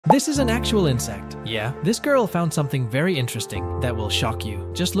This is an actual insect. Yeah, this girl found something very interesting that will shock you.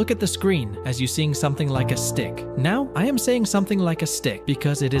 Just look at the screen as you seeing something like a stick. Now, I am saying something like a stick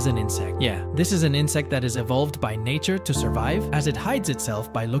because it is an insect. Yeah, this is an insect that is evolved by nature to survive, as it hides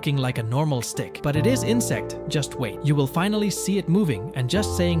itself by looking like a normal stick. But it is insect. Just wait. You will finally see it moving, and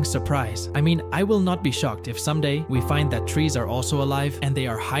just saying surprise. I mean, I will not be shocked if someday we find that trees are also alive and they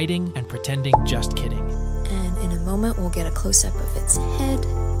are hiding and pretending just kidding. And in a moment, we'll get a close-up of its head.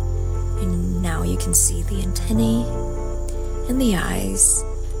 And now you can see the antennae and the eyes.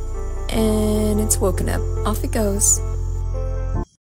 And it's woken up. Off it goes.